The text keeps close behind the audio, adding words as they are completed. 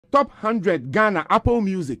Top 100 Ghana Apple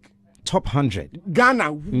Music. Top 100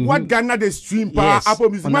 Ghana. What Ghana they stream per Apple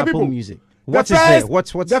Music? On My Apple people. Music. What is there?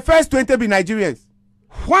 What's the first 20 be Nigerians?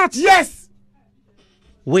 What? Yes.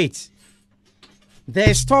 Wait. There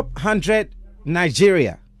is top 100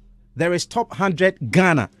 Nigeria. There is top 100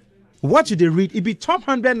 Ghana. What should they read? It be top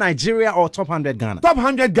 100 Nigeria or top 100 Ghana? Top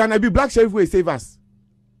 100 Ghana. Be Black Sheriff will save us.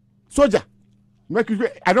 Soldier.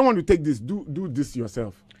 I don't want to take this. Do this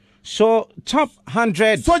yourself. So top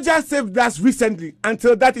 100. Soldier saved us recently.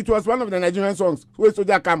 Until that, it was one of the Nigerian songs where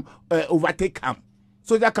Soldier come overtake him.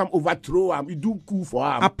 Soldier come overthrow him. You do cool for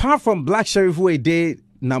him. Apart from Black Sheriff who day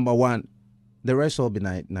 #1, the rest will be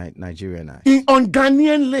Nigerian. On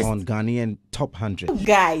Ghanaian list. On Ghanaian top 100.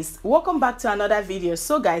 Guys, welcome back to another video.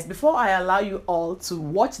 So guys, before I allow you all to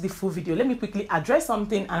watch the full video, let me quickly address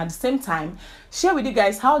something and at the same time share with you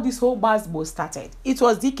guys how this whole basketball started. It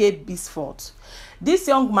was DKB's fault. This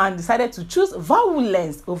young man decided to choose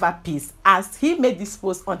violence over peace as he made this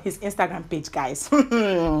post on his Instagram page, guys.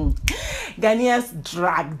 Ghanaians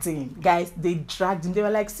dragged him. Guys, they dragged him. They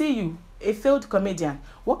were like, see you, a failed comedian,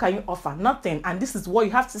 what can you offer? Nothing. And this is what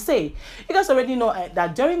you have to say. You guys already know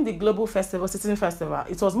that during the global festival, Citizen Festival,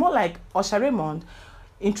 it was more like Usher Raymond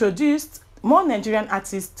introduced more Nigerian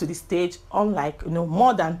artists to the stage, unlike,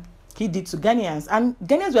 more than he did to Ghanaians. And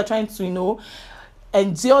Ghanaians were trying to,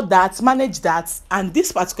 endure that, manage that, and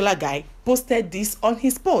this particular guy posted this on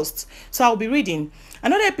his post. So I'll be reading.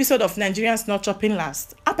 Another episode of Nigerians Not Chopping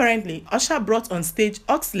Last. Apparently, Usher brought on stage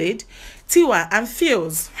Oxlade, Tiwa, and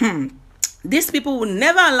Fields. These people will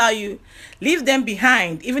never allow you. Leave them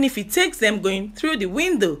behind, even if it takes them going through the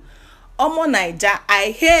window. Omo Naija,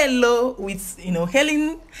 I hello with,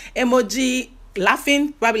 hailing emoji,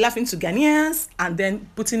 laughing, probably laughing to Ghanaians, and then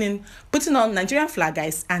putting on Nigerian flag,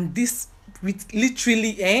 guys. And this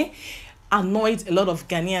literally annoyed a lot of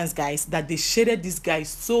Ghanaians, guys, that they shaded this guy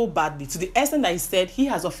so badly to the extent that he said he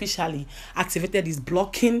has officially activated his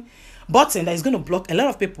blocking button that is going to block a lot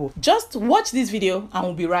of people. Just watch this video and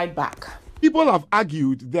we'll be right back. People have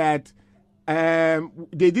argued that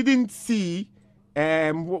they didn't see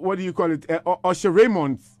what do you call it, Usher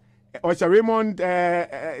Raymond no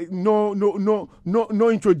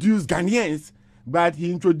introduced Ghanaians, but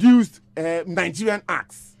he introduced Nigerian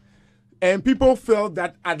acts. And people felt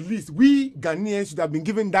that at least we Ghanaians should have been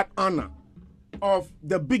given that honor of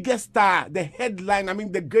the biggest star, the headline,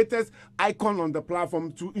 the greatest icon on the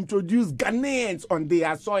platform to introduce Ghanaians on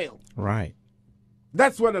their soil. Right.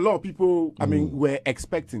 That's what a lot of people, were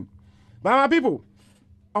expecting. But my people,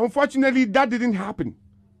 unfortunately, that didn't happen.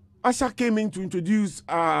 Usher came in to introduce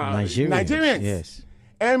Nigerians. Yes.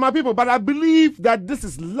 And my people, but I believe that this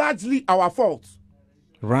is largely our fault.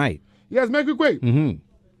 Right. Yes, make it quick.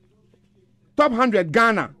 Top 100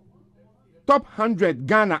 Ghana. Top 100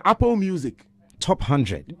 Ghana Apple Music. Top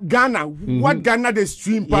 100 Ghana. What Ghana they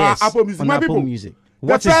stream per Apple Music? On My Apple people. Music.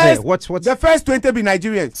 What's the first 20 be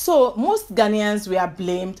Nigerians? So most Ghanaians were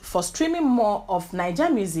blamed for streaming more of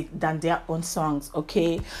Nigerian music than their own songs.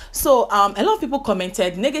 Okay, so a lot of people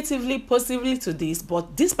commented negatively, positively to this,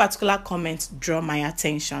 but this particular comment drew my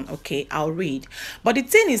attention. Okay, I'll read. But the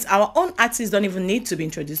thing is, our own artists don't even need to be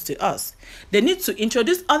introduced to us. They need to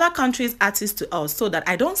introduce other countries' artists to us, so that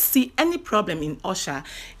I don't see any problem in Usher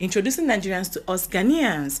introducing Nigerians to us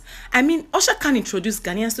Ghanaians. Usher can introduce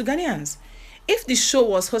Ghanaians to Ghanaians. If the show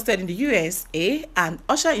was hosted in the USA and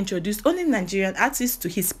Usher introduced only Nigerian artists to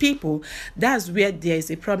his people, that's where there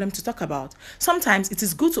is a problem to talk about. Sometimes it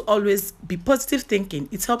is good to always be positive thinking.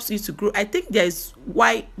 It helps you to grow. I think there is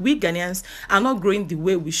why we Ghanaians are not growing the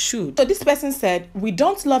way we should. So this person said, we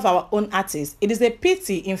don't love our own artists. It is a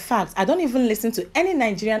pity. In fact, I don't even listen to any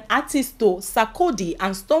Nigerian artists though. Sarkodie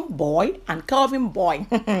and Stone Boy and Calvin Boy.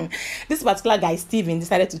 This particular guy, Steven,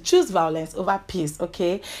 decided to choose violence over peace.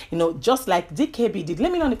 Okay, just like DKB did.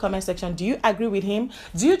 Let me know in the comment section, do you agree with him?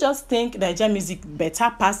 Do you just think Nigerian music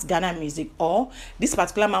better past Ghana music, or this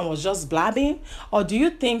particular man was just blabbing? Or do you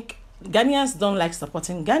think Ghanaians don't like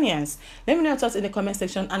supporting Ghanaians? Let me know your thoughts in the comment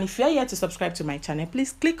section. And if you are yet to subscribe to my channel,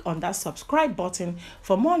 please click on that subscribe button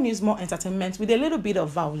for more news, more entertainment with a little bit of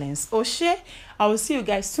violence. Oshe, I will see you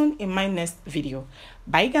guys soon in my next video.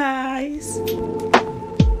 Bye guys.